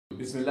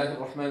بسم الله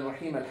الرحمن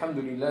الرحيم الحمد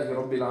لله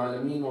رب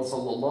العالمين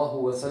وصلى الله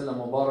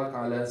وسلم وبارك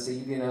على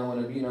سيدنا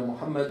ونبينا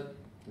محمد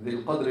ذي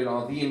القدر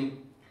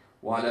العظيم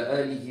وعلى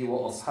آله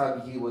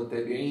وأصحابه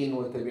والتابعين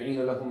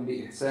والتابعين لهم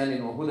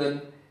بإحسان وهدى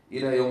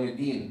إلى يوم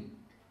الدين.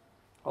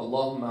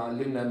 اللهم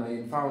علمنا ما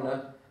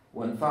ينفعنا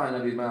وانفعنا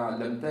بما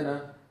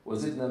علمتنا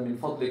وزدنا من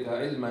فضلك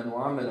علما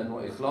وعملا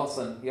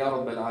وإخلاصا يا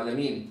رب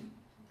العالمين.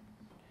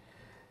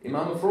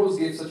 Imam Faraz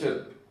gave such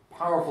a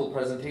powerful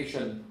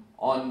presentation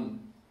on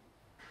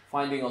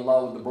finding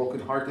Allah with the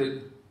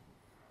broken-hearted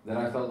that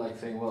I felt like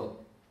saying, well,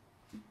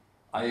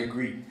 I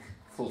agree,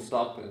 full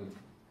stop,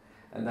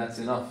 and that's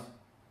enough.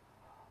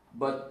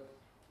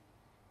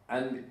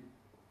 And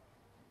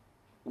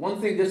one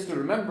thing just to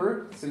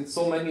remember, since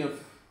so many of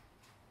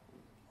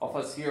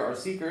us here are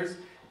seekers,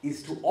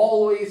 is to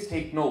always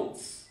take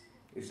notes.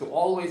 If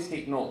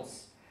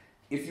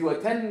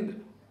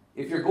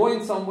you're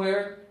going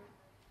somewhere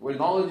where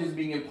knowledge is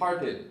being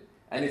imparted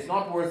and it's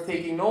not worth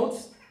taking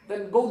notes,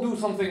 then go do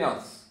something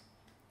else.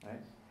 Right?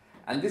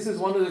 And this is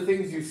one of the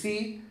things you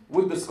see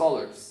with the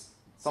scholars.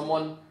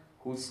 Someone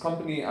whose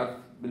company I've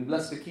been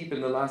blessed to keep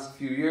in the last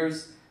few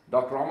years,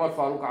 Dr. Umar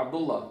Farooq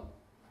Abdullah,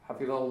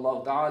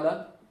 Hafidhahullah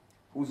Ta'ala,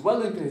 who's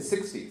well into his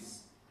 60s.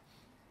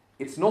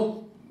 It's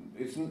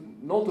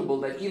notable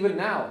that even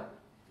now,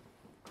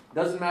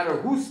 doesn't matter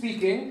who's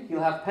speaking, he'll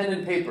have pen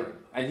and paper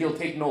and he'll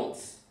take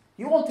notes.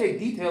 He won't take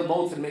detailed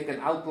notes and make an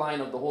outline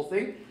of the whole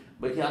thing,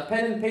 but he'll have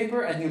pen and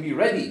paper and he'll be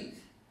ready.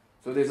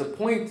 So there's a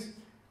point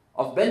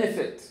of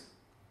benefit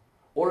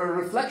or a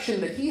reflection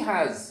that he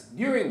has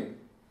during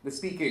the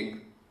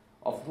speaking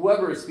of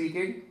whoever is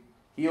speaking,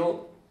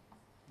 he'll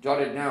jot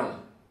it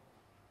down.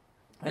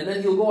 And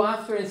then he'll go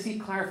after and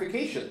seek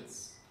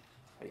clarifications,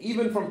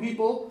 even from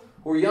people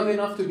who are young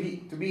enough to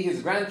be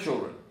his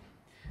grandchildren.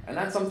 And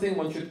that's something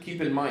one should keep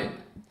in mind.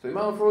 So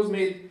Imam Faraz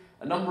made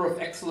a number of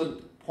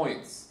excellent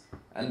points,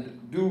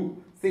 and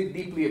do think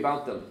deeply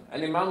about them.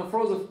 And Imam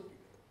Faraz,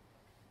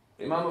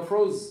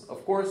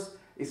 of course,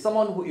 is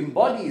someone who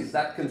embodies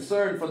that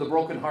concern for the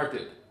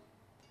broken-hearted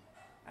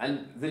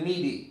and the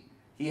needy.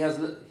 He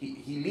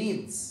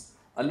leads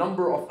a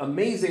number of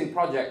amazing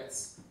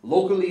projects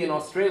locally in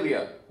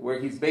Australia, where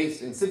he's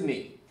based in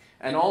Sydney,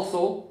 and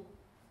also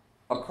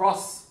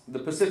across the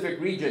Pacific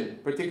region,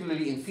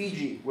 particularly in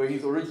Fiji, where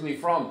he's originally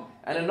from,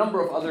 and a number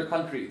of other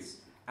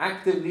countries,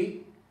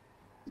 actively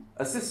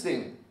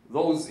assisting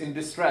those in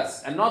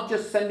distress, and not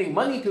just sending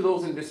money to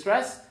those in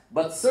distress,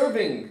 but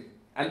serving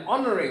and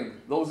honoring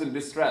those in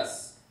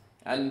distress.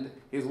 And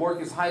his work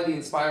is highly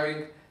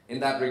inspiring in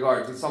that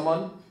regard. He's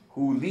someone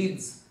who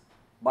leads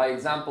by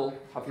example,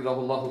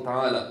 Hafidhahullah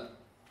Ta'ala.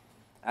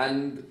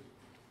 And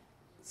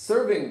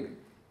serving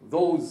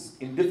those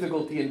in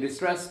difficulty and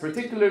distress,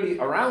 particularly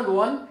around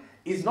one,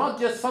 is not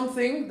just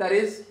something that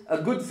is a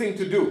good thing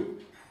to do.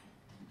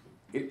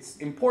 It's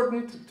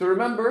important to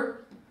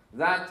remember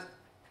that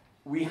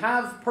we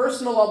have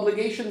personal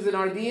obligations in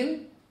our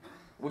deen,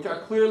 which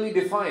are clearly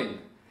defined.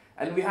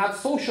 And we have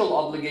social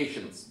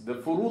obligations, the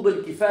furud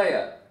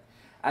al-kifaya.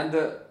 And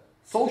the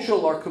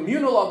social or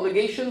communal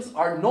obligations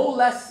are no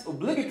less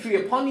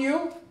obligatory upon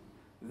you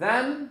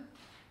than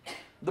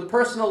the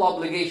personal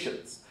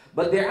obligations.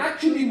 But they're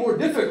actually more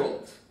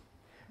difficult,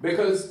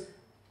 because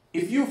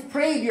if you've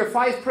prayed your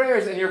 5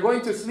 prayers and you're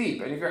going to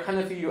sleep, and if you're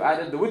Hanafi, you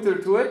added the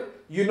witr to it,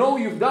 you know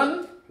you've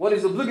done what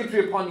is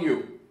obligatory upon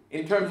you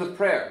in terms of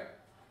prayer.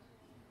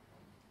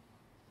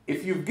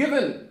 If you've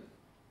given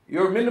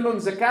your minimum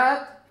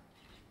zakat,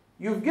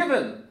 you've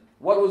given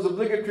what was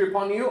obligatory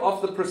upon you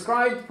of the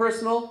prescribed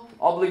personal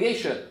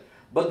obligation.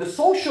 But the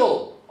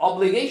social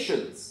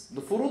obligations,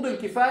 the furud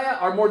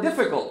al-kifaya, are more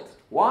difficult.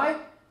 Why?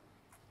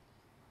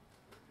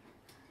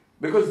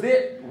 Because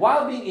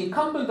while being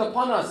incumbent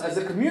upon us as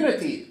a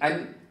community,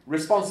 and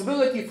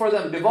responsibility for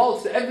them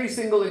devolves to every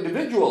single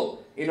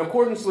individual in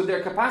accordance with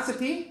their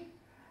capacity,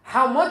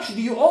 how much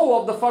do you owe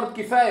of the fard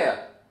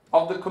kifaya,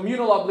 of the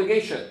communal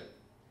obligation,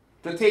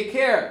 to take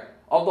care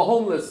of the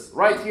homeless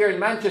right here in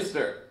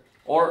Manchester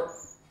or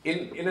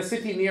in a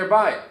city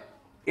nearby?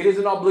 It is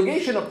an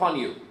obligation upon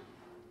you.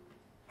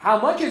 How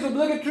much is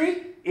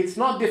obligatory? It's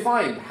not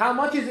defined. How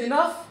much is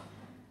enough?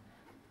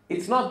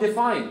 It's not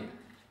defined.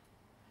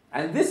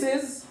 And this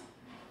is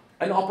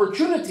an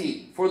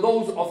opportunity for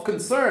those of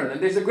concern.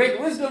 And there's a great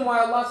wisdom why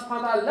Allah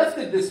subhanahu wa ta'ala left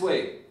it this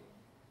way.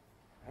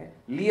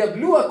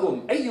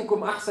 لِيَبْلُوَكُمْ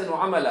أَيُّكُمْ أَحْسَنُ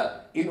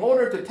عَمَلًا, in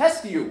order to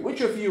test you,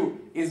 which of you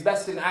is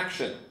best in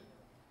action.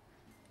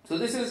 So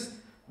this is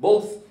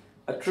both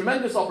a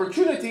tremendous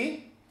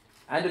opportunity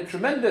and a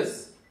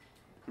tremendous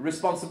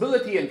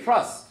responsibility and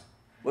trust.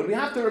 But we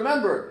have to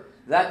remember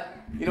that,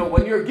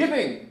 when you're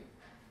giving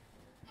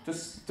to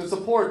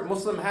support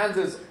Muslim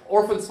Hands'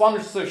 orphan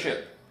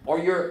sponsorship, or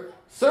you're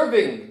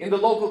serving in the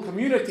local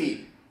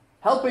community,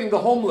 helping the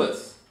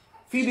homeless,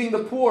 feeding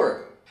the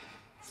poor,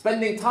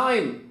 spending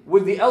time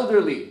with the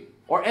elderly,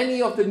 or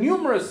any of the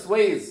numerous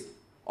ways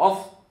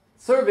of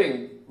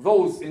serving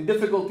those in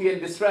difficulty and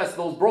distress,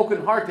 those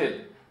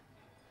broken-hearted,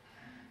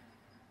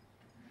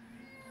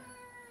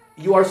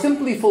 you are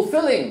simply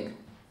fulfilling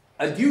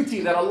a duty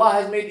that Allah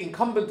has made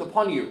incumbent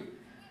upon you.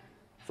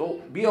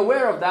 So be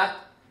aware of that,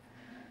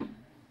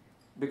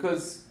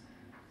 because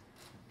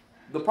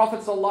the Prophet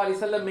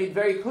ﷺ made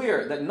very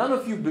clear that none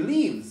of you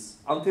believes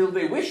until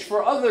they wish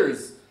for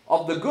others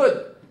of the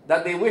good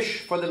that they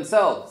wish for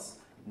themselves.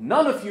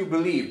 None of you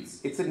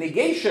believes. It's a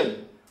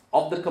negation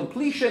of the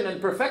completion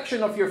and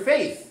perfection of your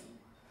faith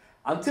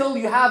until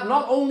you have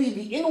not only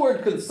the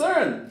inward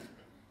concern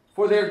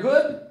for their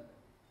good,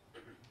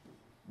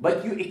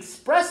 but you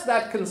express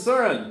that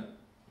concern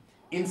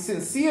in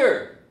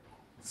sincere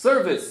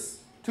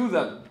service to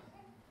them,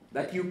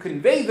 that you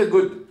convey the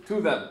good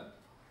to them,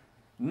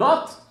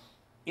 not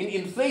in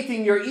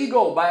inflating your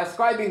ego by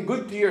ascribing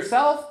good to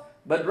yourself,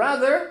 but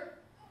rather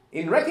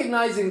in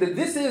recognizing that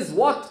this is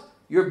what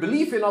your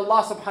belief in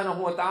Allah subhanahu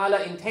wa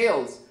ta'ala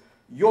entails.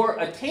 Your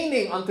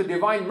attaining unto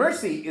divine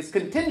mercy is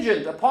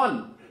contingent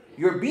upon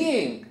your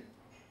being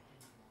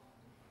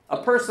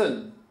a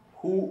person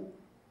who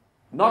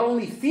not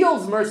only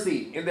feels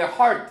mercy in their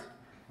heart,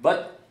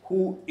 but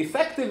who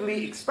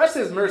effectively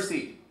expresses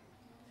mercy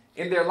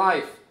in their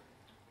life.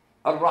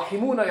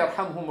 Ar-Rahimuna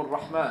yarhamhum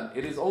ar-Rahman.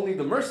 It is only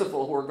the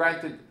merciful who are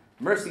granted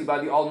mercy by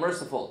the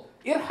All-Merciful.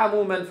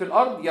 Irhamu man fil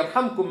ard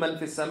yarhamkum man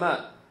fis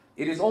sama.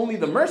 It is only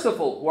the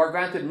merciful who are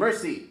granted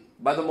mercy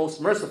by the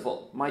Most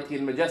Merciful, mighty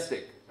and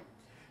majestic.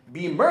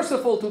 Be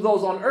merciful to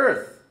those on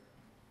earth,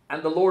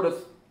 and the Lord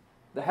of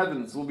the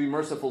heavens will be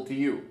merciful to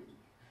you.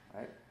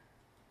 Right?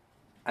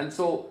 And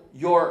so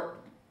your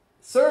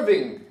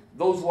serving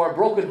those who are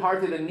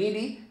broken-hearted and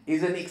needy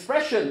is an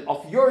expression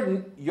of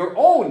your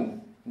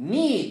own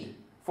need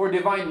for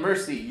divine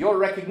mercy, your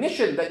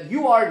recognition that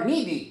you are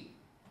needy.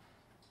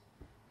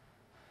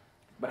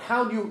 But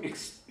how do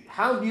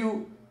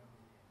you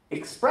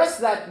express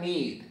that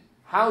need?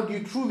 How do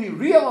you truly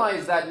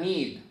realize that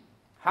need?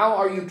 How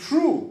are you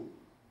true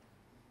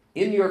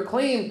in your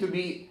claim to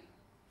be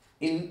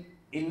in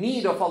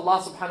need of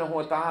Allah subhanahu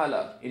wa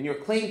ta'ala, in your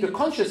claim to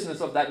consciousness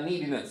of that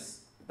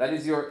neediness? That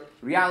is your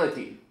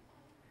reality.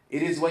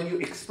 It is when you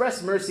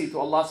express mercy to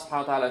Allah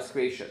subhanahu wa ta'ala's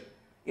creation.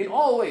 In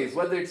all ways,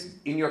 whether it's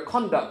in your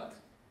conduct,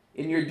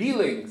 in your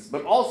dealings,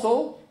 but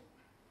also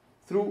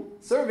through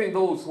serving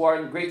those who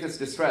are in greatest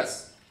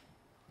distress.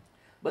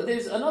 But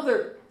there's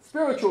another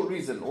spiritual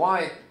reason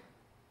why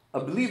a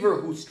believer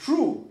who's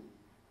true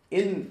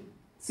in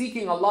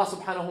seeking Allah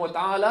subhanahu wa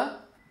ta'ala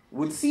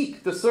would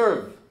seek to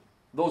serve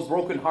those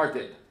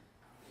broken-hearted.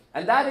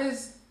 And that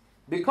is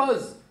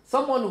because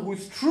someone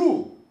who's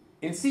true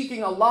in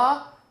seeking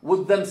Allah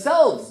would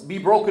themselves be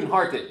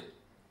broken-hearted.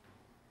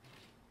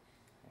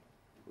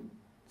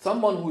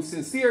 Someone who's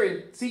sincere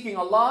in seeking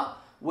Allah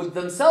would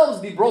themselves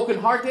be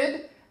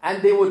broken-hearted,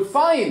 and they would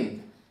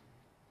find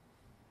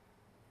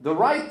the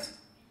right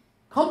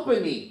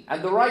company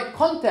and the right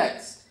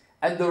context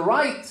and the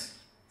right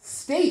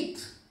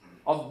state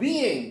of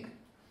being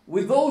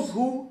with those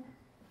who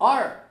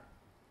are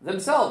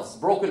themselves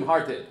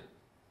broken-hearted,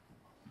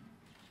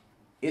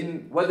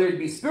 in whether it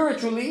be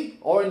spiritually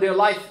or in their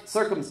life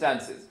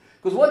circumstances.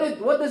 Because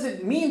what does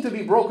it mean to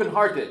be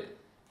broken-hearted?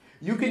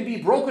 You can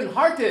be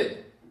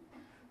broken-hearted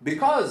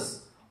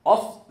because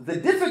of the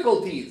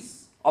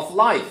difficulties of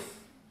life,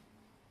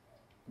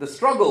 the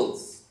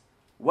struggles,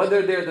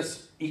 whether they're the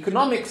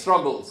economic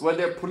struggles, whether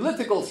they're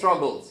political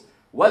struggles,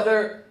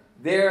 whether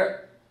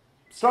they're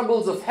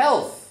struggles of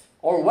health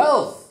or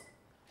wealth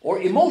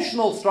or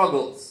emotional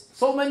struggles.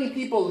 So many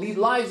people lead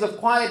lives of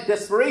quiet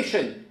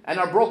desperation and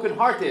are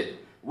broken-hearted,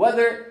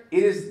 whether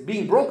it is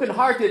being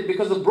broken-hearted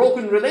because of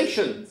broken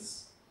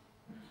relations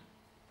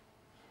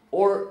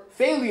or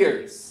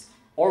failures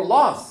or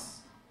loss.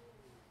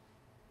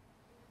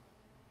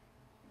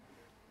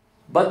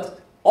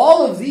 But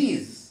all of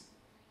these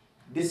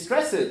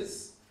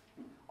distresses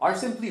are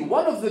simply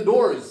one of the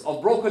doors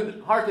of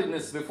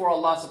broken-heartedness before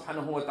Allah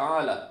subhanahu wa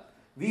ta'ala.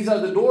 These are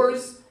the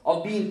doors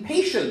of being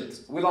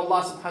patient with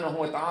Allah subhanahu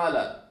wa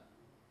ta'ala,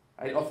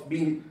 right? Of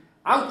being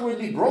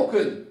outwardly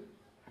broken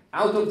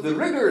out of the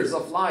rigors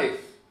of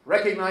life,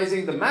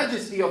 recognizing the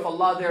majesty of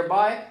Allah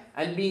thereby,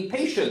 and being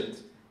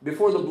patient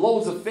before the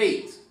blows of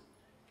fate.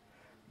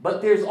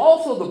 But there's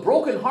also the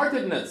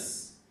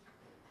broken-heartedness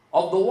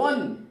of the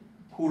one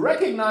who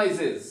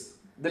recognizes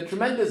the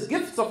tremendous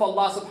gifts of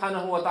Allah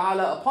subhanahu wa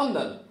ta'ala upon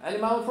them. And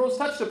Imam Feroz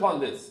touched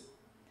upon this.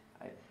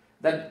 Right?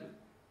 That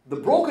the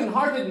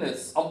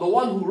broken-heartedness of the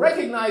one who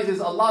recognizes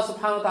Allah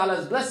subhanahu wa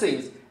ta'ala's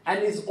blessings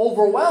and is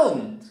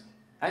overwhelmed,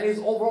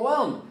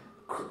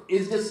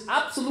 is just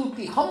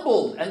absolutely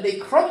humbled, and they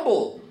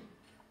crumble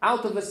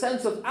out of a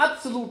sense of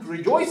absolute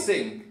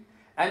rejoicing,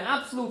 an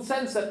absolute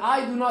sense that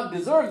I do not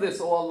deserve this,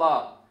 O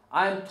Allah.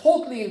 I am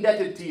totally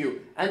indebted to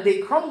you. And they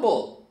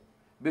crumble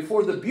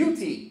before the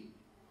beauty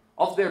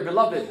of their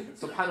beloved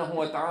subhanahu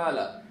wa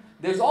ta'ala.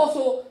 There's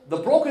also the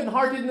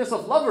broken-heartedness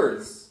of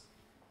lovers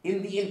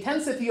in the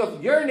intensity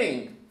of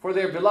yearning for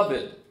their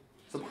beloved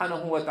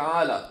subhanahu wa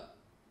ta'ala.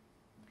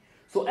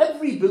 So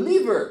every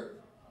believer,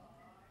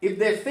 if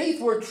their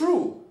faith were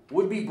true,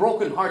 would be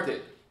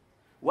broken-hearted.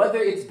 Whether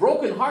it's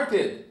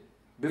broken-hearted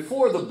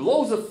before the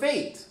blows of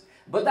fate,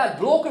 but that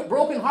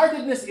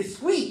broken-heartedness is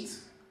sweet.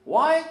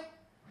 Why?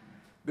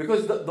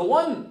 Because the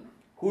one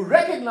who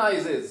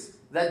recognizes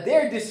that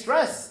their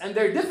distress and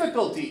their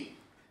difficulty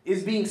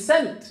is being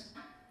sent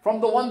from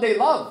the one they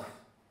love.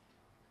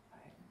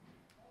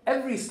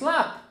 Every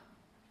slap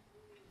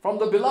from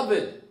the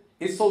beloved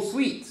is so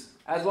sweet.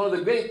 As one of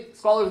the great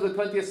scholars of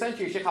the 20th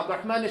century, Shaykh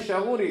Abdurrahman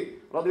al-Shaghuri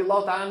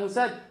radiallahu ta'ala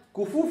said,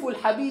 "Kufufu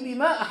al-habibi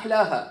ma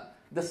ahlaha."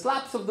 The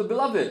slaps of the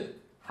beloved,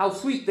 how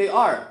sweet they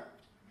are.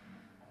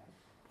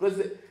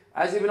 Because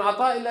as Ibn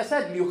Ata'illah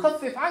said,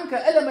 لِيُخَفِّفْ عَنْكَ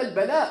أَلَمَ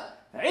الْبَلَاءِ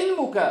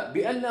عِلْمُكَ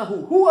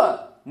بِأَنَّهُ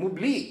هُوَ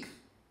مُبْلِيكَ.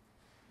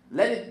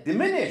 Let it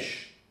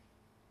diminish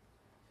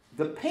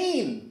the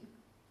pain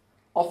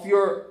of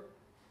your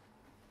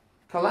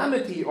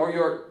calamity or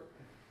your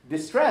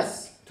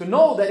distress, to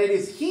know that it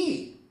is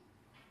He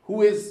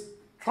who is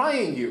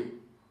trying you.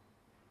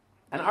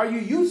 And are you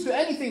used to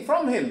anything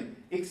from Him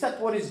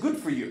except what is good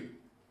for you?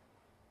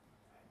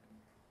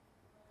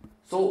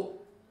 So,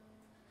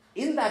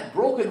 in that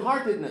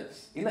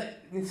brokenheartedness,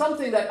 in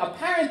something that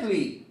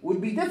apparently would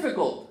be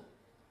difficult,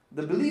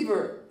 the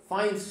believer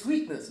finds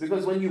sweetness.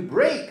 Because when you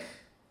break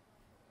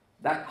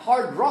that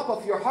hard rock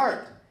of your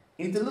heart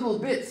into little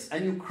bits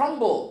and you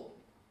crumble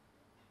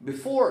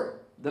before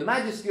the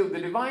majesty of the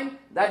divine,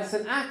 that is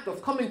an act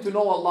of coming to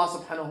know Allah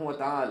subhanahu wa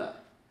ta'ala.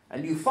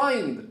 And you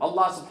find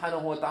Allah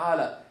subhanahu wa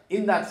ta'ala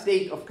in that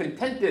state of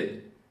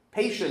contented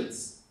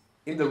patience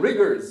in the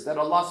rigors that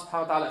Allah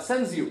subhanahu wa ta'ala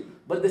sends you.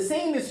 But the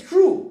same is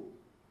true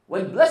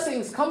when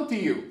blessings come to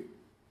you.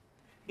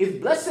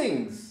 If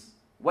blessings,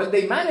 when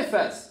they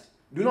manifest,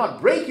 do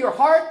not break your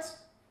heart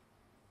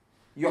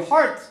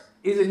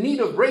is in need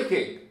of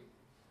breaking.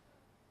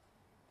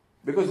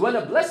 Because when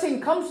a blessing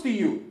comes to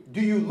you,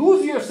 do you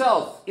lose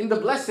yourself in the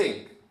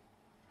blessing?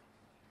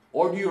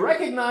 Or do you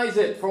recognize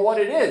it for what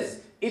it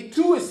is? It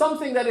too is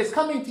something that is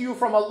coming to you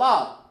from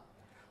Allah,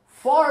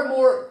 far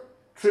more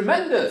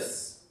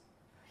tremendous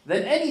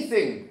than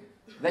anything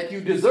that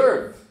you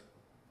deserve,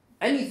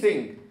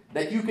 anything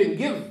that you can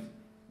give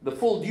the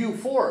full due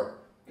for.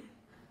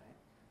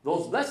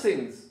 Those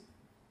blessings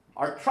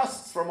are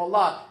trusts from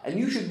Allah, and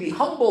you should be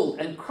humbled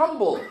and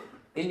crumble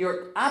in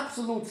your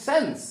absolute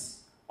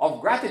sense of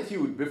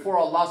gratitude before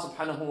Allah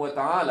subhanahu wa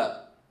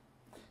ta'ala.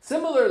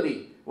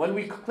 Similarly, when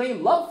we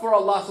claim love for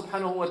Allah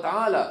subhanahu wa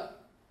ta'ala,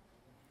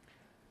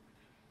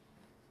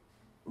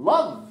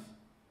 love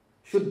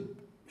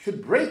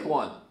should break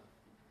one.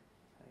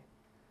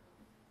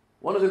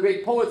 One of the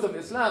great poets of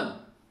Islam,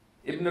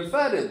 Ibn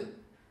al-Farid,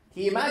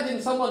 he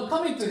imagined someone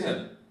coming to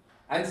him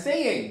and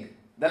saying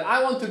that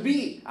I want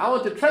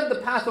to tread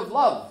the path of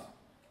love.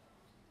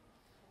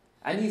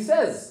 And he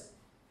says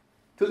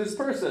to this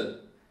person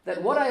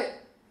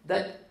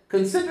that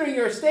considering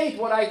your state,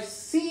 what I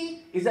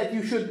see is that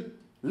you should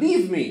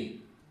leave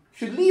me,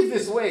 should leave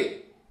this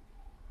way.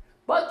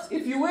 But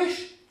if you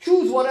wish,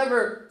 choose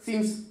whatever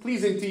seems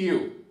pleasing to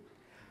you.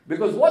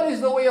 Because what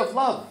is the way of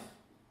love?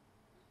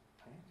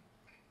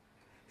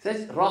 He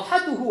says,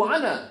 Rahatuhu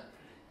ana.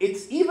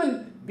 It's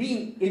even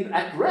being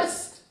at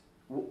rest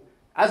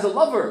as a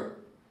lover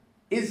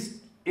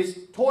is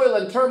toil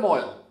and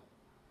turmoil.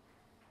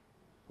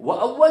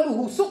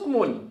 وَأَوَّلُهُ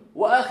سُقْمٌ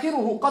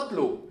وَآخِرُهُ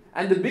قَتْلُ.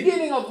 And the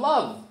beginning of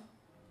love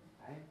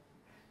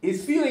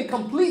is feeling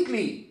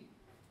completely,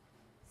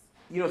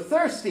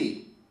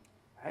 thirsty.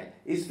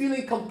 Is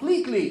feeling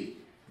completely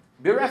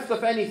bereft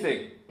of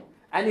anything.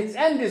 And its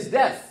end is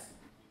death.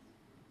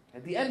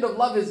 At the end of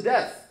love is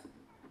death.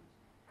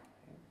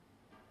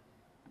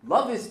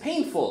 Love is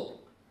painful.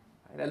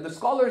 And the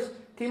scholars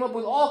came up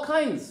with all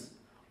kinds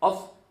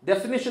of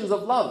definitions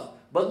of love.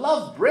 But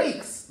love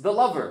breaks the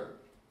lover.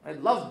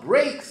 Love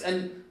breaks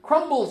and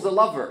crumbles the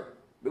lover.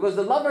 Because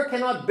the lover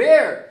cannot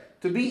bear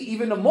to be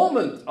even a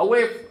moment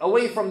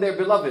away from their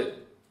beloved.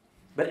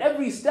 But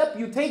every step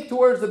you take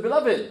towards the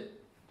beloved,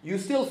 you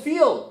still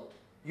feel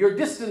your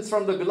distance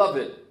from the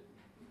beloved.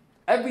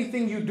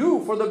 Everything you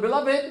do for the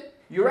beloved,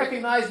 you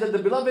recognize that the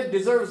beloved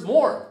deserves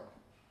more.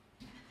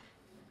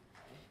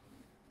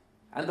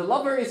 And the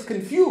lover is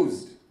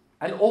confused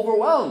and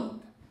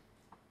overwhelmed.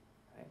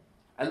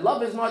 And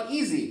love is not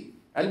easy.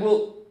 And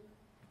we'll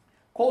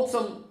quote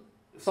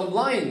some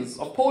lines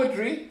of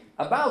poetry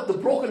about the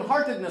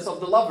brokenheartedness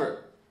of the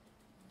lover.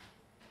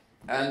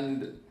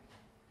 And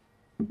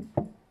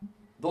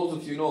those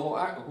of you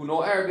who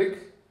know Arabic,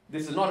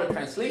 this is not a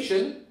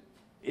translation,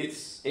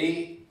 it's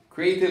a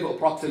creative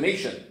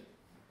approximation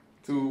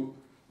to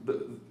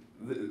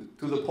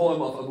the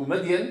poem of Abu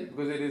Madian,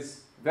 because it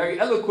is very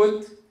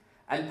eloquent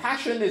and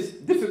passion is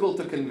difficult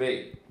to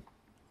convey.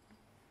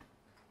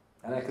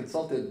 And I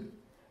consulted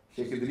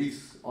Sheikh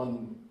Idris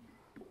on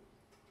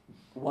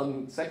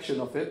one section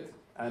of it,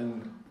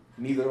 and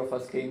neither of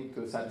us came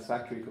to a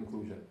satisfactory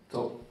conclusion.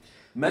 So,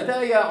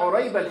 متى يا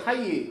عريب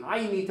الحي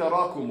عيني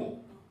تراكم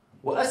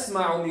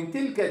وأسمع من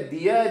تلك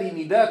الديار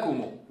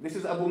نداكم. This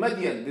is Abu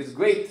Madian, this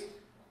great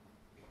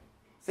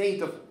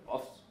saint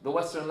of the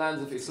western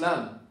lands of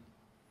Islam,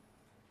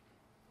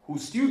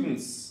 whose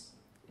students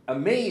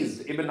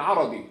amazed Ibn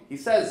Arabi. He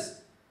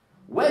says,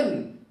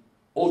 when,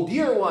 O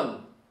dear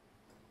one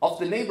of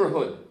the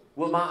neighborhood,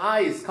 will my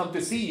eyes come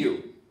to see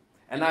you?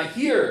 And I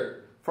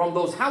hear from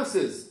those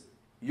houses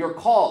your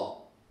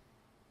call.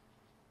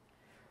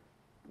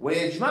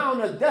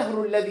 وَيَجْمَعُنَا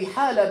الدَّهْرُ الَّذِي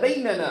حَالَ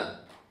بَيْنَنَا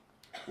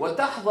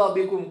وَتَحْظَى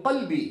بِكُمْ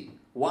قَلْبِي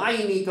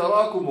وَعَيْنِي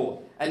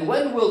تَرَاكُمُ. And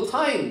when will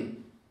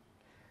time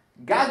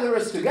gather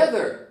us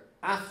together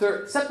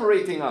after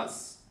separating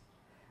us,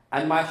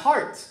 and my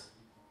heart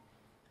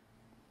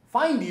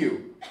find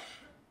you,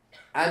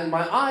 and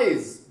my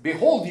eyes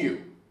behold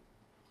you?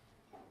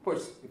 Of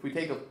course, if we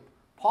take a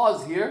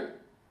pause here,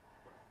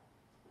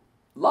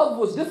 love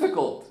was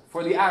difficult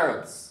for the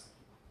Arabs.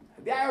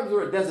 The Arabs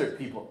were a desert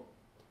people.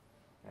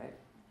 Right?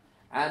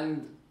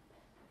 And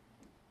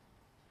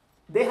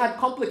they had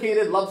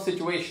complicated love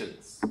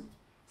situations,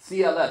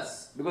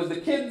 CLS, because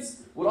the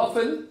kids would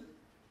often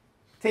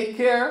take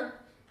care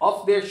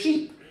of their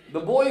sheep, the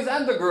boys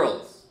and the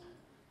girls.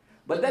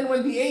 But then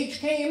when the age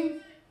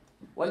came,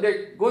 when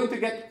they're going to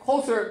get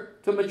closer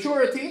to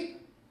maturity,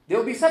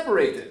 they'll be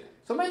separated.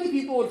 So many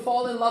people would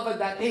fall in love at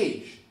that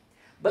age.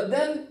 But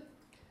then,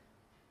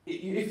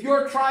 if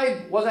your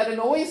tribe was at an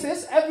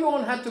oasis,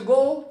 everyone had to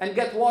go and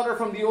get water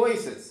from the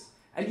oasis.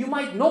 And you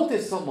might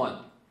notice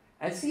someone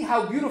and see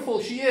how beautiful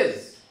she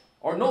is,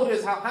 or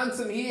notice how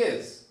handsome he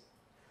is.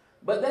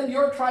 But then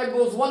your tribe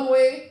goes one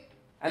way,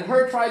 and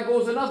her tribe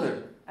goes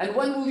another. And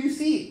when will you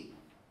see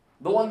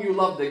the one you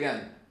loved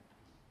again?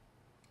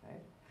 Okay?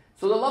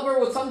 So the lover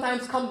would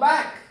sometimes come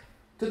back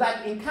to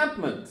that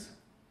encampment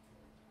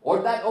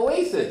or that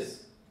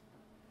oasis,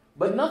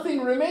 but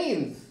nothing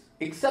remains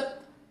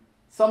except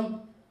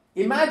some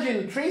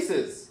imagined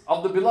traces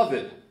of the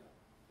beloved.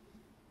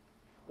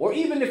 Or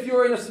even if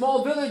you're in a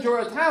small village or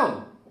a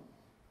town,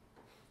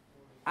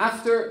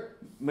 after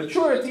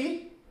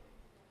maturity,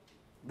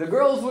 the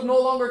girls would no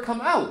longer come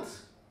out,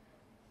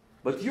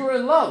 but you're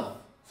in love,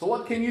 so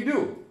what can you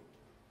do?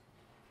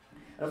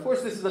 And of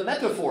course, this is a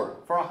metaphor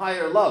for a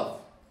higher love.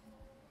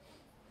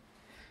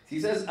 He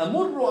says,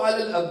 أَمُرُّ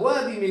عَلَى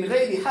الْأَبْوَابِ مِنْ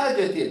غَيْرِ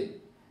حَاجَةٍ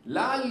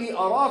لَعَلِّي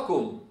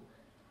أَرَاكُمْ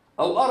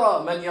أَوْ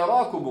أَرَى مَنْ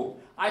يَرَاكُمُ.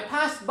 I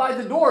passed by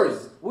the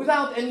doors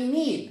without any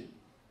need,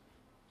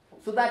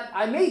 so that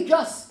I may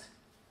just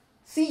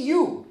see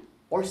you,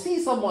 or see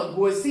someone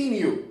who has seen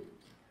you.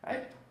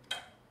 Right?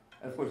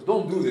 And of course,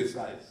 don't do this,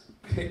 guys.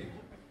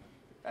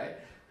 Right?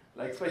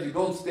 Like, especially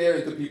don't stare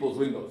into people's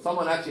windows.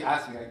 Someone actually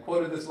asked me, I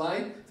quoted this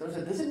line. Someone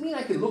said, does it mean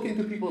I can look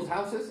into people's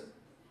houses?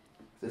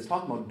 So it's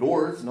talking about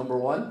doors, number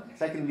one.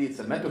 Secondly, it's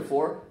a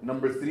metaphor.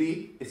 Number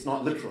three, it's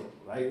not literal,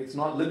 right? It's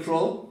not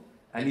literal,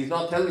 and he's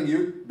not telling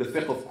you the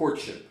fiqh of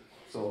courtship.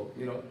 So,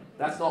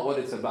 that's not what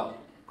it's about.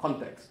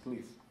 Context,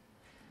 please.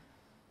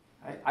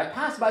 Right? I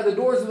pass by the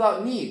doors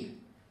without need.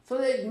 So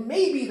that it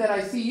may be that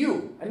I see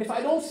you. And if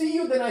I don't see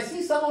you, then I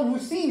see someone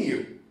who's seen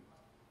you.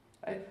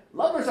 Right?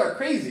 Lovers are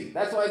crazy.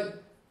 That's why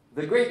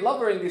the great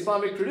lover in the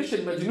Islamic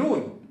tradition,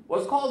 Majnoon,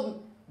 was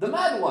called the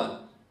mad one.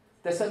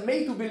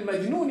 تَسَمَّيْتُ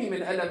بِالْمَجْنُونِ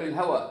مِنْ أَلَمِ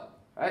الْهَوَى.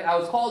 Right? I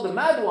was called the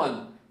mad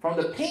one from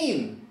the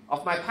pain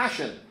of my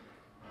passion.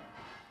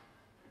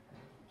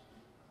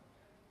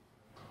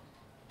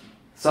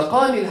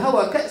 سقاني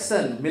الهوى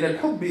كأسا من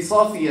الحب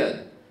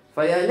صافيا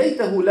فيا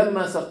ليته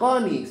لما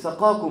سقاني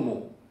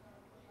سقاكم.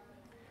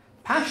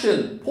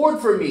 Passion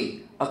poured for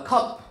me a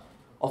cup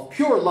of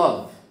pure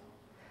love.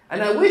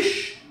 And I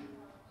wish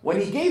when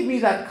he gave me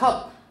that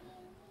cup,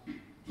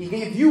 he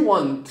gave you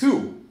one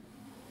too.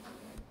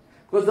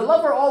 Because the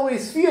lover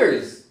always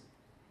fears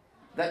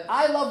that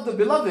I love the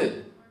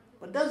beloved,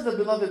 but does the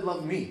beloved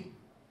love me?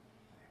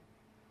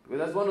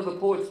 Because as one of the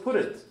poets put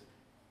it,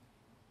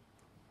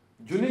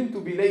 جُنِنْتُ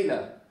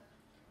بِلَيْلَى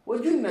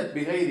وَجُنَّتْ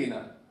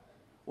بِغَيْرِنَا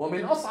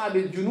وَمِنْ أَصْعَبِ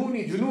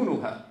الْجُنُونِ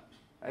جُنُونُهَا.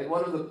 Right?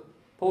 One of the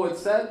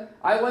poets said,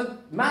 I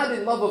went mad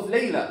in love of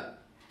Layla,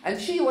 and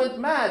she went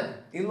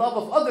mad in love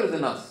of other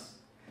than us.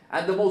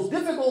 And the most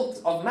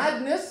difficult of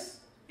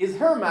madness is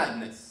her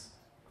madness.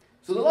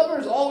 So the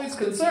lover is always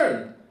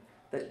concerned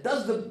that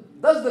does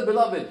the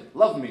beloved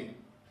love me?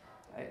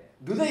 Right?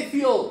 Do they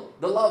feel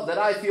the love that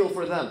I feel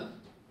for them?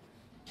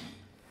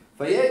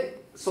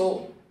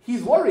 So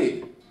he's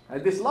worried,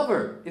 and this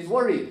lover is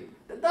worried,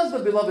 that does the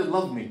beloved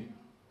love me?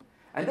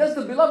 And does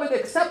the beloved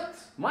accept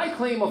my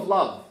claim of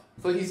love?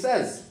 So he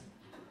says,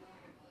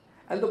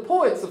 and the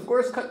poets, of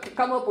course,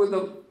 come up with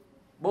the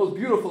most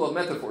beautiful of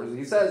metaphors.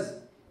 He says,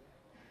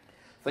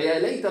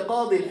 فَيَا لَيْتَ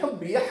قَاضِي الْحُبِّ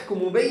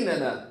يَحْكُمُ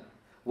بَيْنَنَا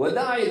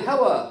وَدَعِي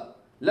الْهَوَى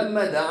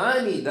لَمَّا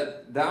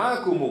دَعَانِي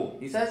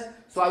دَعَاكُمُ. He says,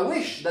 so I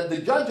wish that the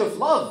judge of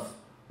love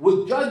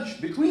would judge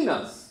between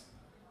us.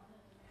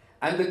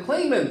 And the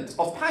claimant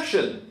of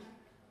passion,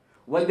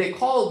 when they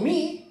called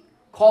me,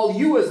 call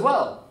you as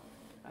well.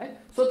 Right?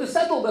 So to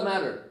settle the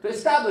matter, to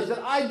establish that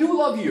I do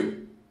love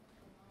you,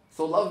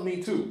 so love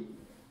me too.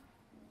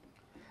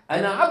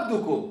 أنا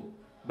عبدكم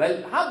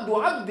بل عبد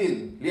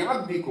عبد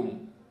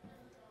لعبدكم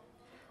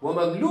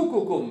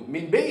ومملوككم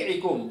من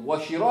بيعكم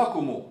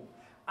وشراكم.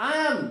 I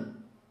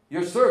am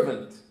your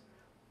servant,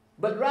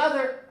 but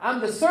rather I'm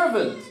the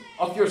servant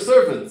of your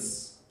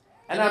servants,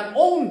 and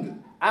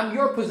I'm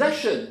your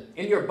possession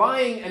in your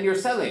buying and your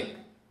selling.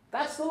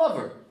 That's the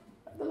lover.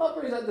 The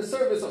lover is at the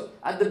service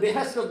at the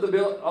behest of the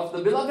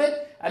beloved,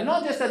 and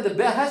not just at the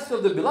behest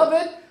of the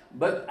beloved,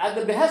 but at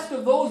the behest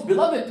of those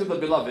beloved to the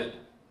beloved.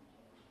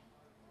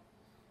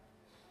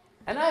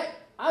 And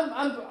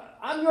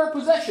I'm your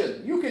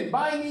possession. You can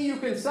buy me, you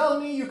can sell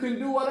me, you can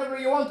do whatever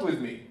you want with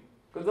me.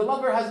 Because the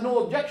lover has no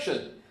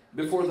objection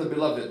before the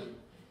beloved.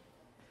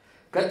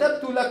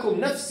 كتبت لكم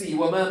نفسي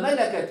وما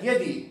ملكت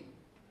يدي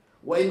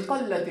وإن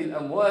قلت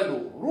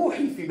الأموال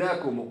روحي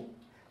فداكم.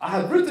 I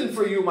have written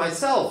for you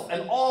myself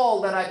and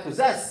all that I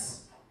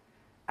possess.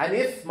 And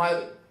if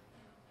my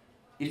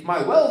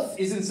wealth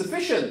is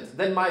insufficient,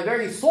 then my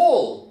very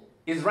soul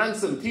is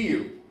ransom to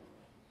you.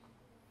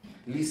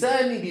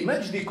 لساني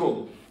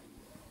بمجدكم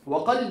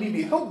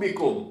وقلبي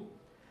بحبكم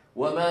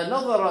وما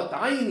نظرت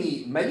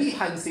عيني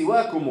مليحا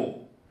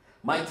سواكم.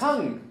 My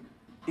tongue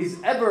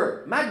is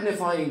ever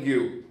magnifying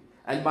you,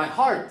 and my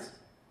heart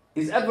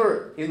is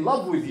ever in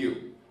love with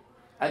you,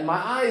 and my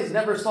eyes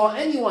never saw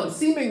anyone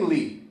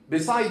seemingly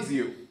besides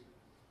you.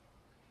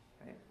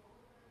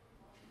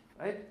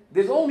 Right?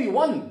 There's only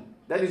one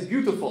that is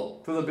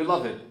beautiful to the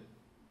beloved.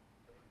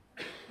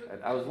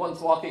 I was once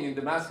walking in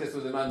Damascus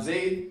with Imam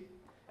Zayd,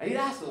 and he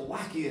asked the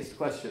wackiest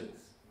questions.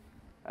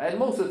 And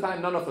most of the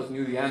time, none of us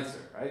knew the answer.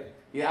 Right?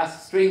 He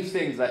asked strange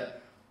things like,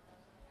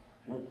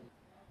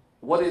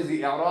 what is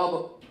the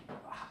i'rab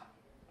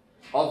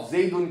of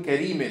Zaydun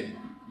Karimin?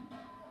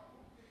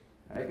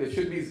 Right? It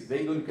should be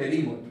Zaydun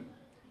Karimun,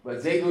 but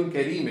Zaydun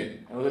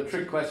Karimin. It was a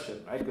trick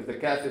question, right? Because the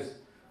kaf is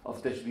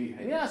of tashbih.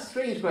 And he asked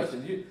strange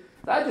questions.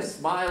 So I just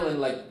smile and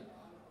like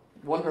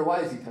wonder,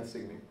 why is he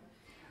testing me?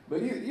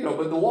 But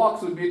but the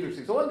walks would be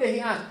interesting. So one day he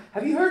asked,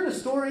 have you heard the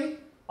story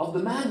of the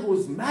man who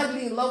was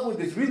madly in love with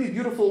this really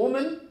beautiful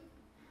woman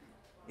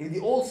in the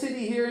old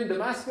city here in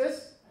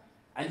Damascus?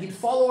 And he'd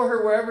follow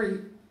her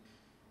wherever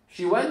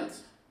she went.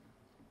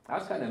 I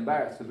was kind of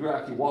embarrassed because we were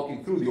actually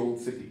walking through the old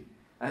city.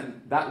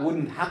 And that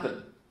wouldn't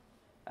happen.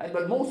 Right?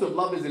 But most of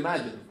love is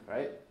imagined,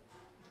 right?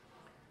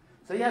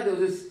 So yeah, there was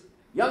this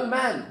young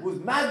man who was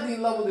madly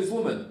in love with this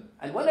woman.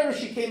 And whenever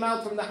she came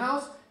out from the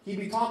house, he'd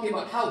be talking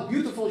about how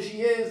beautiful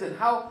she is and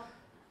how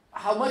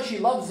much he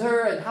loves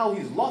her and how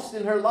he's lost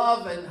in her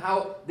love and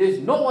how there's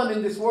no one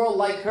in this world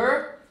like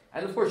her.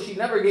 And of course, she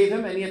never gave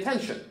him any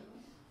attention.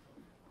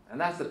 And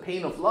that's the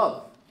pain of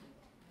love.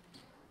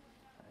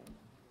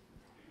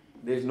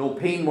 There's no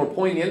pain more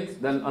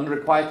poignant than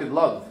unrequited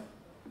love.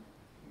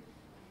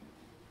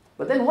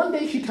 But then one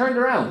day she turned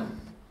around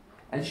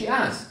and she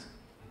asked,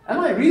 am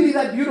I really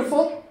that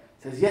beautiful?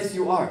 Says, yes,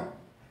 you are.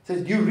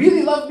 Says, do you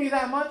really love me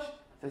that much?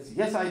 Says,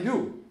 yes, I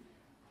do.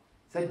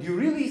 Said, do you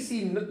really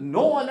see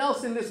no one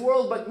else in this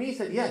world but me?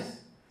 Said, yes.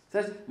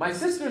 Says, my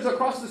sister's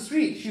across the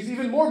street. She's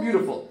even more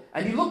beautiful.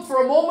 And he looked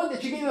for a moment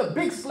and she gave him a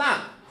big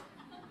slap.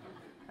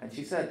 And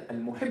she said,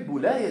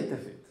 Al-muhibbu la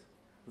yaltafit.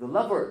 The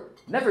lover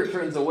never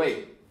turns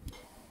away.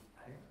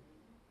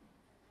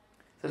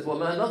 Says,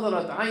 وَمَا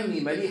نَظَرَتْ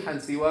عَيْنِي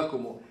مَلِيحًا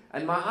سِوَاكُمُ.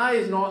 And my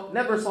eyes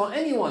never saw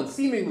anyone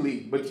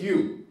seemingly but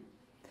you.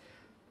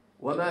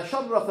 وَمَا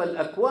شَرَّفَ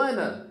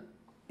الْأَكْوَانَ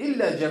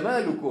إِلَّا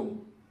جَمَالُكُمْ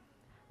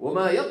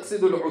وَمَا يَقْصِدُ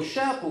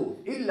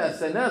الْعُشَّاقُ إِلَّا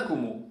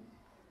سَنَاكُمُ.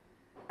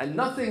 And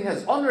nothing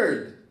has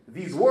honored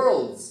these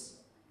worlds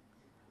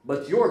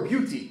but your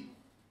beauty.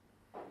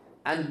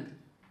 And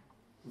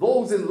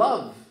those in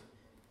love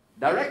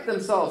direct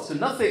themselves to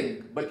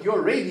nothing but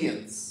your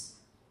radiance.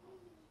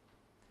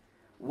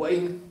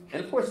 And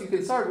of course you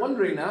can start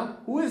wondering now,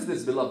 who is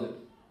this beloved?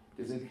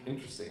 Isn't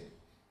interesting?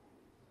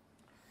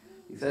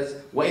 He says,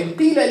 وَإِنْ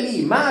قِيلَ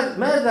لِي مَاذَا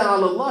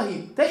عَلَى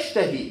اللَّهِ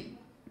تَشْتَهِي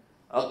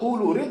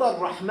أَقُولُ رِضَى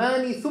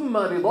الرَّحْمَنِ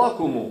ثُمَّ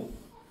رِضَاكُمُ.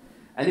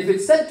 And if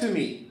it's said to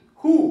me,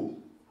 who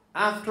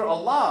after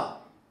Allah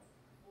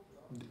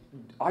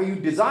are you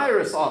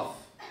desirous of?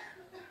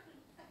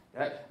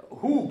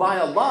 Who by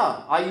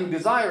Allah are you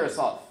desirous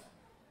of?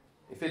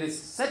 If it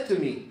is said to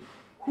me,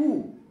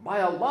 who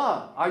by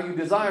Allah are you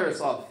desirous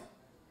of?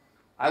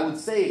 I would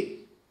say,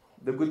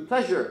 the good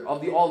pleasure of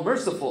the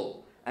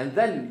All-Merciful, and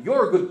then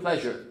your good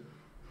pleasure.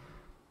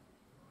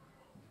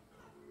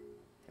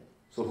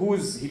 So who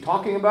is he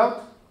talking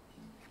about?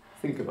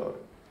 Think about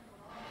it.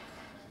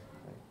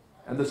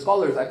 And the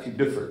scholars actually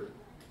differ.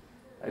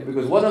 Right?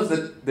 Because one of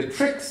the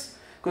tricks,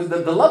 because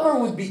the lover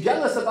would be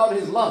jealous about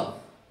his love.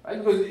 Right?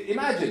 Because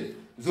imagine,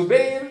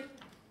 Zubair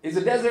is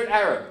a desert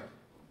Arab.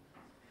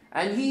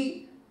 And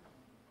he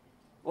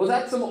was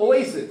at some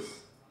oasis.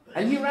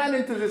 And he ran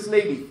into this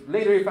lady.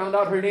 Later he found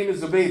out her name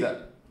is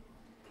Zubaydah.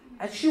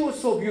 And she was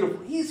so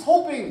beautiful. He's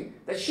hoping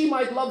that she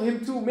might love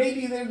him too.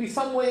 Maybe there would be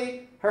some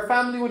way her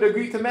family would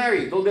agree to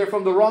marry, though they're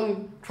from the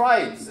wrong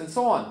tribes and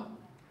so on.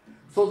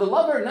 So the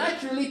lover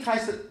naturally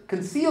tries to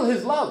conceal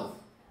his love.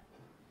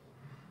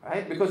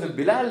 Right? Because if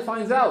Bilal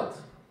finds out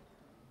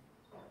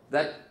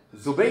that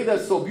Zubaydah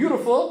is so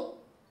beautiful,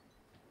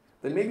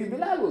 then maybe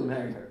Bilal will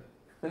marry her.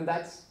 And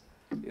that's,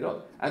 and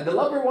the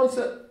lover wants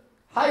to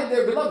hide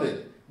their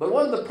beloved. But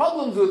one of the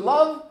problems with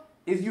love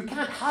is you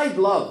can't hide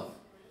love.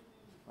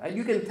 Right?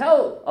 You can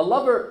tell a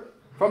lover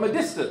from a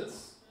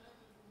distance.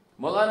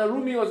 Maulana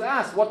Rumi was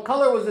asked, what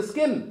color was the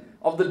skin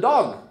of the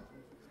dog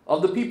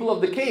of the people of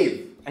the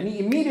cave? And he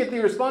immediately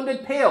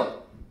responded,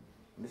 pale.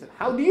 And they said,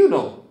 how do you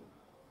know?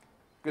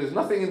 Because there's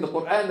nothing in the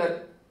Quran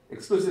that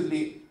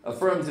explicitly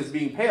affirms his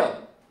being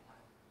pale.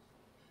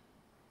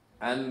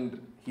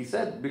 And he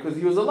said, because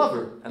he was a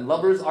lover, and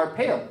lovers are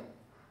pale.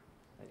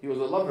 He was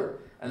a lover,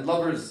 and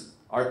lovers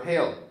are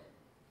pale.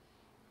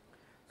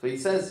 So he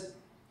says,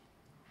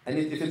 and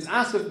if it's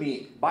asked of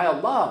me, by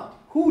Allah,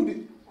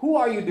 who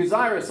are you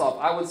desirous of?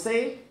 I would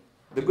say,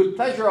 the good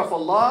pleasure of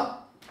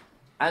Allah,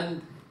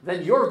 and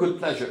then your good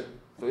pleasure.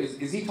 So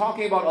is he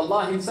talking about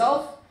Allah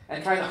himself,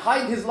 and trying to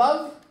hide his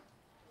love?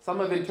 Some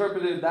have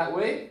interpreted it that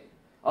way.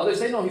 Others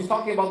say, no, he's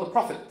talking about the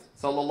Prophet,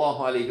 sallallahu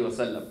alayhi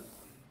wasallam.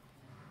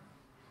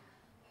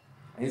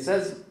 And he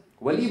says,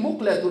 وَلِي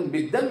مُقْلَةٌ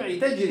بِالدَّمْعِ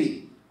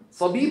تَجْرِي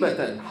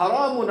صَبِيبَةً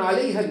حَرَامٌ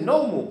عَلَيْهَا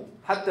النَّوْمُ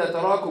حَتَّى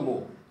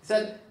تَرَاكُمُ. He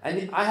said,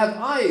 and I have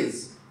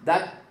eyes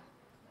that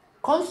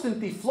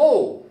constantly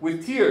flow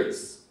with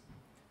tears.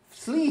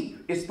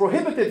 Sleep is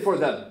prohibited for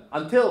them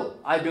until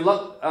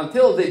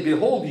they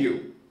behold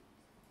you.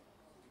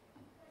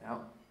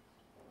 Now,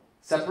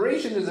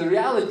 separation is a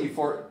reality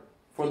for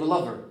the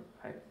lover.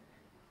 Right?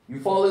 You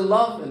fall in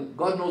love, and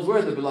God knows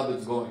where the beloved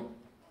is going.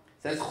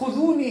 It says,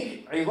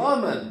 خُذُونِي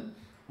عِظَامًا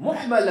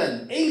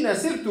مُحْمَلًا أَيْنَ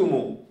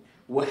سِرْتُمُ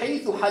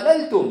وَحَيْثُ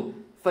حَلَلْتُمْ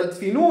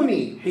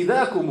فَادْفِنُونِي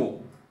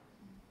حِذَاكُمُ.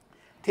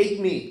 Take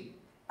me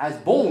as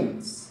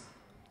bones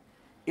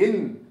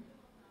in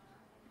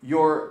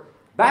your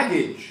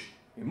baggage.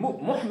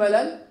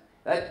 مُحْمَلًا,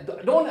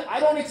 I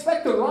don't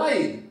expect to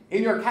ride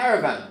in your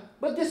caravan,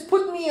 but just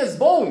put me as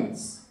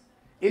bones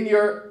in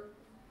your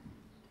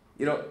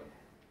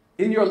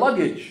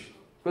luggage.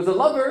 Because the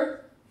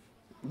lover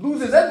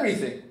loses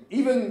everything,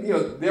 even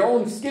their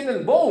own skin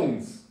and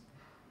bones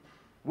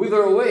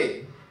wither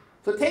away.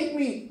 So take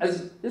me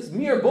as just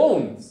mere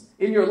bones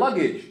in your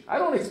luggage. I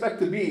don't expect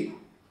to be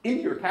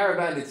in your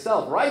caravan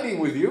itself, riding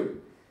with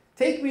you.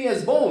 Take me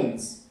as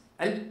bones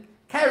and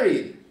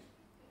carried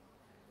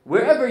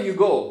wherever you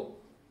go,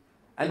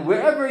 and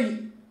wherever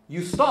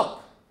you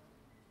stop,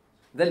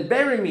 then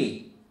bury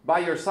me by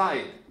your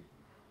side.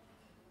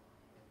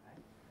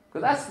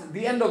 Because that's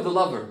the end of the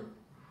lover.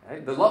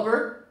 Right? The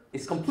lover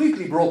is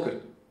completely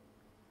broken.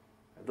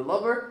 The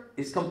lover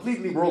is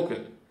completely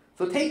broken.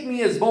 So take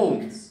me as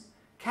bones,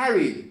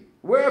 carried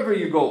wherever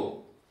you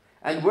go,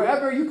 and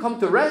wherever you come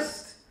to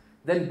rest,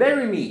 then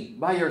bury me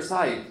by your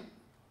side.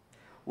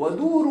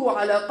 وَدُورُوا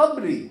عَلَى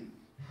قَبْرِي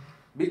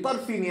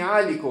بِطَرْفِ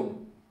نِعَالِكُمْ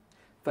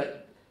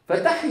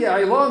فَتَحْيَ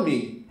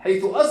عِظَامِي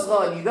حَيْثُ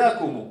أَصْغَى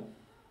نِذَاكُمُ.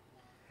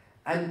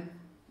 And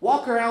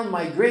walk around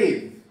my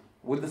grave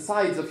with the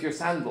sides of your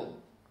sandal,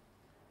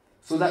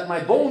 so that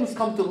my bones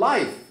come to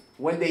life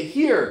when they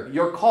hear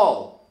your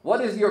call.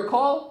 What is your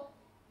call?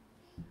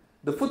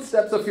 The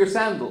footsteps of your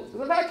sandals.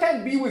 So if I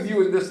can't be with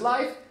you in this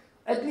life,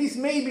 at least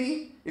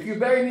maybe if you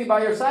bury me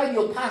by your side,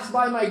 you'll pass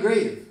by my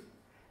grave.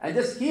 And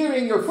just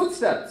hearing your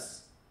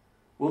footsteps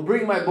will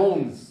bring my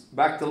bones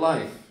back to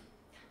life.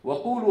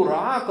 وَقُولُوا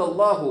رَعَاكَ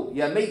اللَّهُ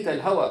يَا مَيْتَ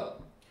الْهَوَى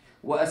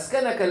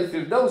وَأَسْكَنَكَ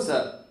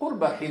الْفِرْدَوْسَ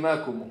قُرْبَ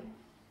حِمَاكُمُ.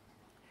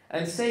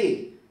 And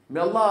say,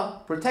 may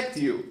Allah protect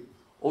you,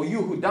 O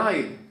you who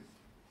died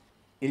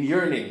in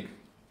yearning,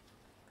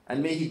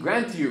 and may He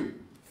grant you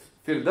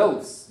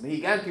Firdaus, may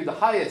He grant you the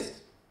highest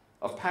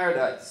of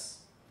paradise,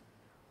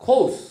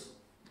 close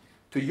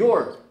to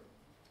your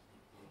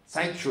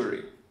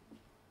sanctuary,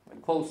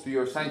 close to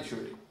your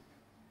sanctuary.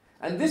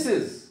 And this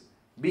is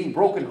being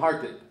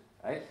broken-hearted,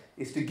 right?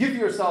 Is to give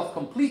yourself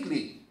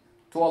completely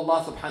to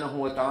Allah subhanahu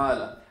wa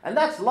ta'ala. And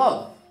that's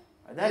love.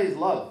 And that is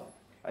love.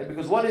 Right?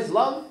 Because what is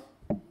love?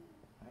 Right?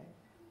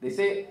 They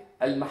say,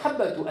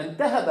 الْمَحَبَّةُ أَن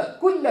تَهَبَ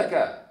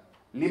كُلَّكَ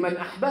لِمَنْ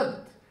أَحْبَبْتَ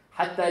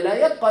حَتَّى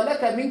لَا يَبْقَ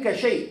لَكَ مِنْكَ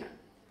شَيْءٍ.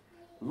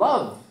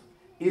 Love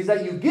is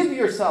that you give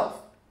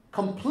yourself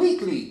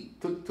completely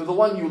to the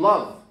one you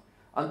love,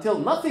 until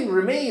nothing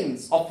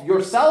remains of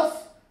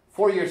yourself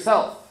for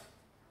yourself.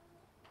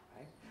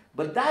 Right?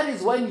 But that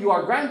is when you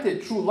are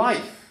granted true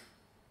life.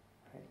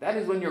 Right? That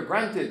is when you're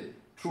granted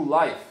true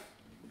life.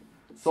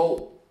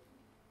 So,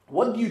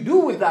 what do you do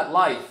with that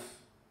life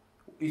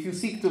if you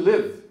seek to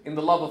live in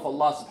the love of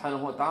Allah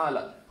subhanahu wa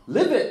ta'ala?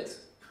 Live it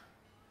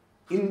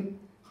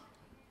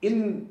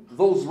in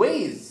those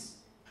ways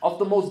of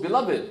the most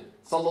beloved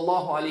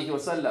sallallahu alaihi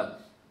wasallam,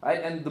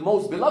 right? And the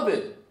most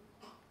beloved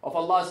of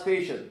Allah's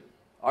creation,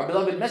 our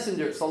beloved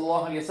Messenger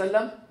sallallahu alaihi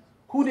wasallam,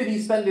 who did he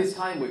spend his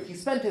time with? He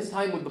spent his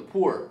time with the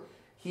poor.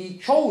 He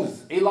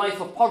chose a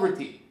life of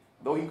poverty,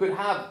 though he could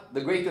have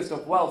the greatest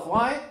of wealth.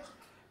 Why?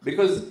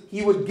 Because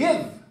he would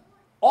give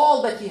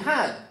all that he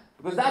had,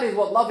 because that is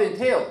what love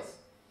entails.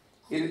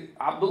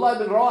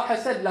 Abdullah ibn Rawaha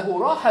said, له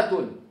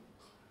راحة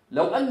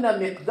لو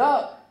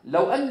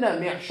أن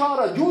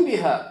معشار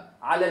جودها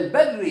على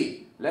البر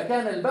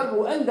لكان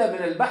البر أندى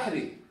من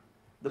البحر.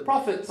 The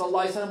Prophet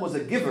ﷺ was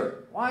a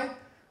giver. Why?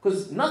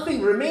 Because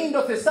nothing remained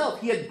of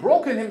himself. He had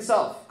broken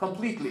himself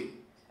completely.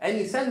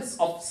 Any sense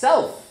of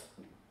self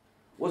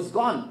was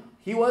gone.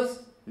 He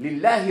was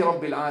lillahi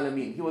rabbil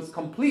alameen. He was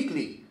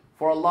completely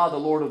for Allah, the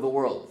Lord of the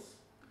worlds.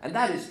 And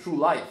that is true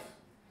life.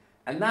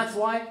 And that's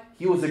why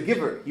he was a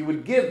giver. He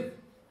would give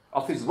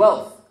of his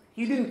wealth.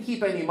 He didn't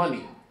keep any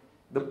money.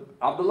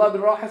 Abdullah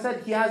bin Rawaha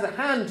said, he has a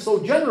hand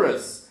so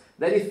generous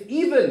that if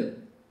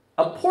even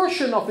a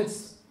portion of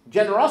its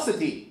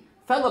generosity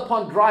fell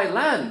upon dry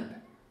land,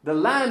 the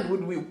land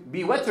would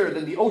be wetter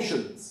than the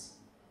oceans.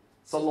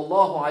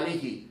 Sallallahu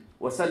alayhi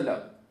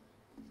wasallam.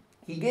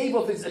 He gave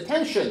of his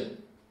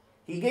attention,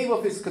 he gave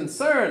of his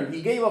concern,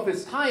 he gave of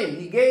his time,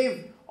 he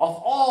gave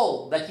of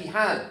all that he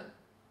had.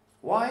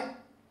 Why?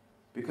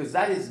 Because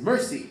that is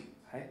mercy.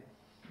 Right?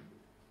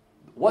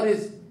 What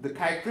is the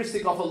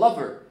characteristic of a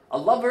lover? A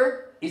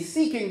lover is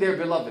seeking their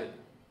beloved.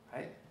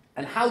 Right?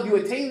 And how do you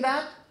attain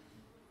that?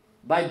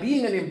 By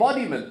being an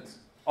embodiment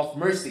of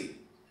mercy.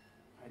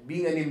 Right?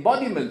 Being an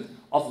embodiment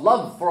of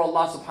love for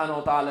Allah subhanahu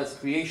wa ta'ala's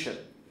creation.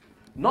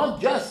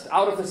 Not just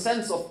out of a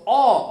sense of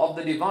awe of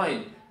the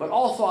divine, but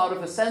also out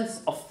of a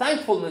sense of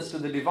thankfulness to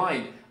the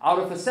divine, out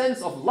of a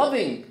sense of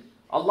loving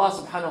Allah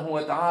subhanahu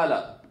wa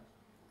ta'ala.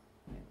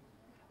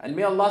 And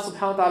may Allah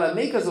subhanahu wa ta'ala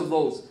make us of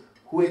those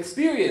who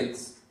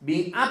experience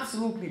being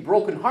absolutely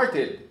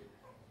broken-hearted,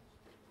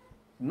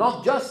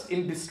 not just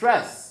in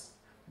distress,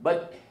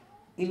 but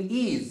in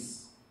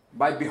ease,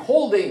 by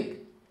beholding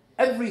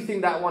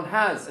everything that one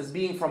has as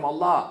being from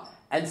Allah,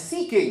 and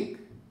seeking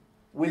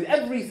with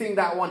everything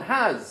that one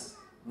has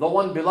the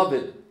one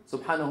beloved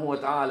subhanahu wa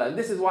ta'ala. And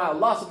this is why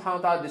Allah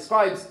subhanahu wa ta'ala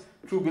describes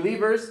true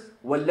believers,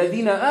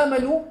 وَالَّذِينَ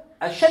آمَنُوا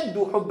أَشَدُّ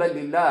حُبًّا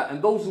لِلَّهِ,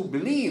 and those who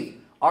believe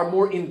are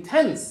more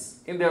intense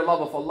in their love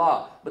of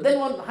Allah. But then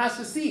one has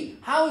to see,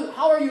 how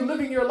are you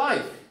living your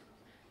life?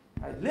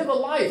 Right? Live a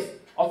life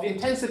of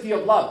intensity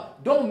of love.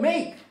 Don't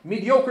make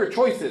mediocre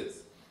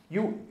choices.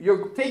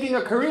 You're taking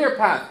a career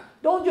path.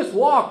 Don't just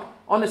walk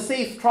on a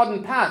safe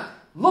trodden path.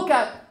 Look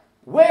at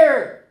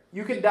where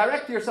you can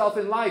direct yourself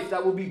in life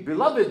that will be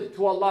beloved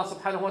to Allah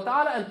subhanahu wa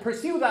ta'ala, and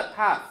pursue that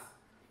path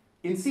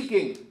in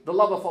seeking the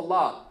love of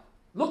Allah.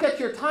 Look at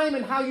your time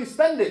and how you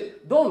spend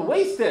it. Don't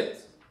waste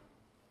it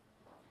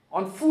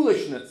on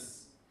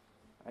foolishness.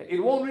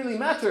 It won't really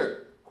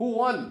matter who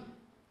won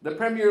the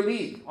Premier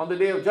League on the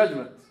Day of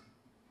Judgment.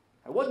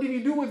 What did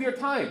you do with your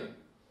time?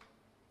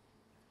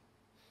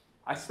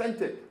 I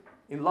spent it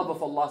in love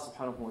of Allah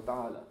subhanahu wa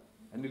ta'ala.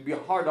 And it'd be a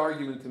hard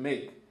argument to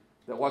make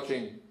that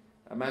watching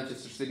a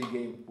Manchester City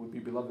game would be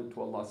beloved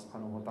to Allah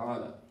subhanahu wa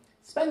ta'ala.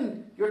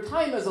 Spend your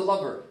time as a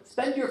lover.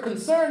 Spend your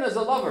concern as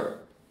a lover.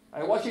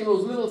 Watching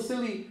those little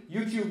silly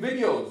YouTube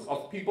videos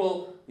of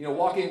people,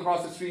 walking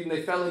across the street and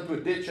they fell into a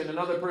ditch and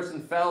another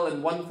person fell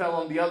and one fell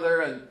on the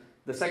other and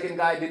the second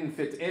guy didn't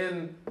fit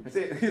in. I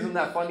say, isn't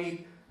that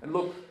funny? And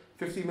look,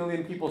 50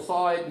 million people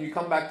saw it, and you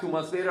come back 2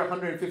 months later,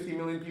 150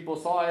 million people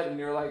saw it, and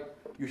you're like,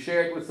 you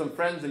share it with some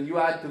friends and you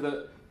add to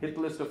the hit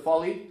list of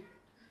folly.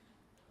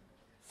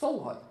 So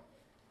what?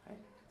 Right?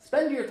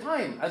 Spend your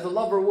time as a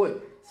lover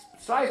would.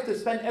 Strive to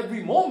spend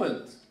every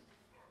moment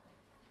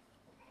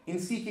in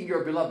seeking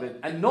your beloved,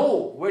 and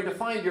know where to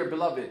find your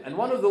beloved. And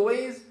one of the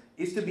ways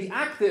is to be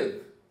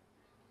active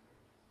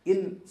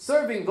in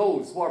serving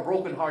those who are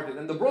brokenhearted.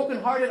 And the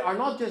brokenhearted are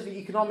not just the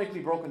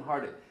economically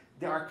brokenhearted.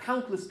 There are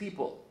countless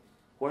people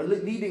who are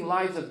leading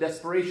lives of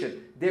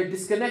desperation. They're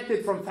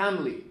disconnected from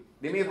family.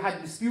 They may have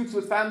had disputes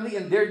with family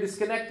and they're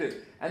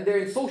disconnected. And they're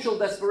in social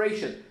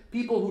desperation.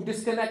 People who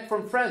disconnect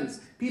from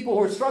friends. People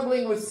who are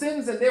struggling with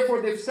sins and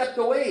therefore they've stepped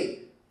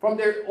away from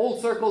their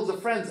old circles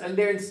of friends. And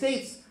they're in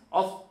states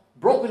of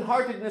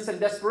brokenheartedness and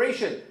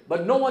desperation.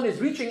 But no one is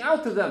reaching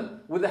out to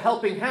them with a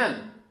helping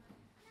hand.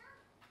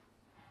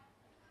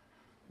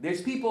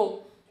 There's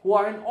people who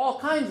are in all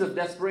kinds of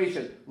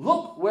desperation.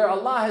 Look where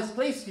Allah has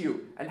placed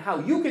you and how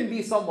you can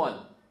be someone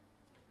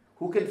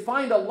who can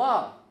find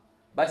Allah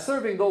by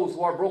serving those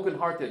who are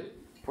brokenhearted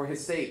for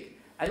His sake.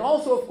 And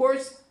also, of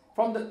course,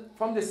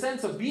 from the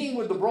sense of being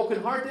with the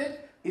brokenhearted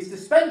is to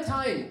spend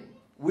time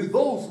with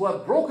those who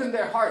have broken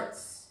their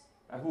hearts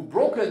and who've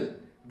broken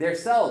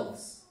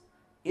themselves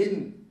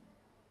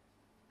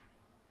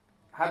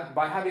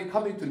by having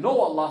coming to know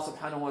Allah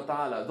subhanahu wa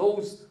ta'ala.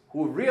 Those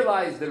who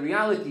realize the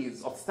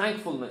realities of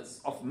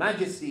thankfulness, of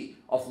majesty,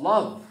 of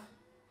love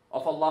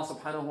of Allah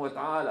subhanahu wa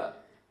ta'ala.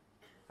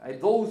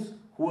 Those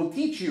who will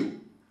teach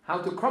you how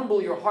to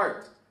crumble your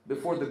heart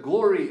before the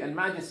glory and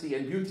majesty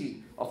and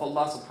beauty of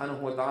Allah subhanahu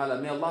wa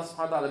ta'ala. May Allah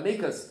subhanahu wa ta'ala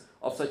make us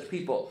of such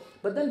people.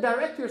 But then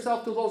direct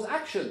yourself to those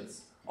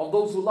actions of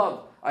those who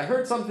love. I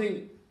heard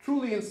something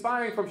truly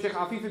inspiring from Shaykh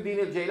Afifuddin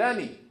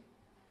al-Jailani.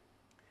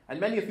 And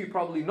many of you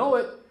probably know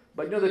it,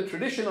 but the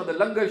tradition of the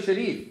Langar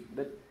Sharif,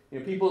 that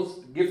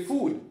people give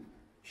food.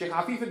 Shaykh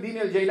Afifuddin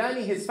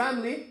al-Jailani, his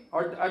family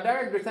are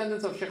direct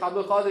descendants of Shaykh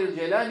Abdul Qadir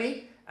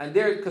al-Jailani, and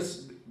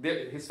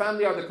his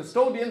family are the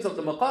custodians of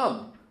the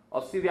maqam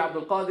of Sidi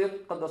Abdul Qadir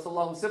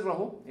Qaddasallahu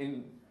Sirrahu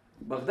in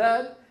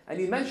Baghdad. And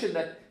he mentioned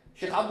that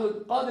Shaykh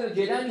Abdul Qadir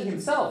al-Jailani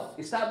himself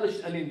established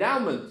an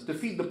endowment to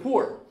feed the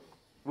poor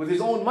with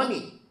his own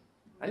money.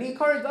 And he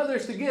encouraged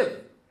others to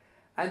give.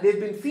 And they've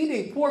been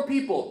feeding poor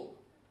people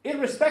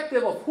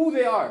irrespective of who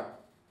they are,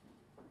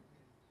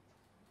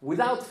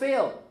 without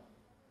fail,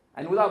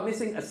 and without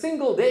missing a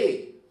single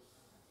day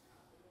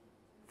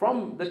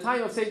from the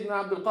time of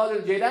Sayyidina Abdul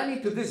Qadir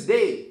Jailani to this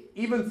day,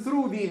 even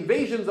through the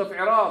invasions of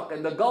Iraq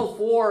and the Gulf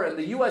War and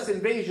the US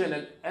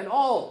invasion and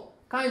all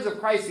kinds of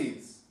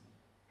crises.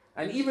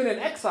 And even in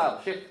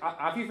exile, Shaykh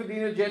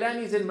Afifuddin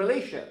al-Jailani is in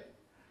Malaysia.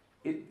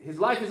 His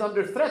life is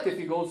under threat if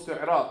he goes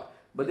to Iraq.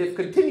 But they've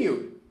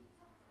continued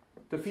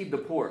to feed the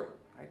poor.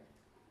 Right?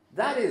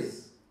 That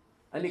is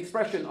an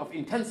expression of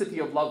intensity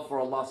of love for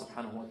Allah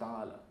subhanahu wa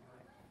ta'ala.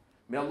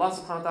 May Allah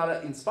subhanahu wa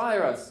ta'ala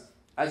inspire us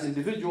as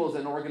individuals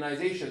and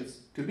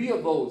organizations to be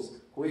of those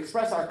who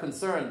express our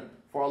concern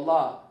for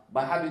Allah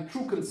by having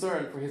true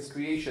concern for His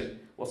creation.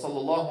 وصلى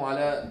الله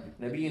على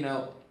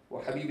نبينا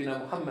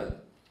وحبيبنا محمد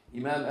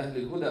إمام أهل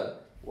الهدى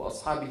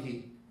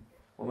وأصحابه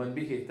ومن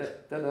به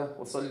اهتدى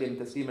وسلم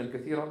تسليما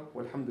كثيرا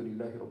والحمد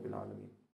لله رب العالمين.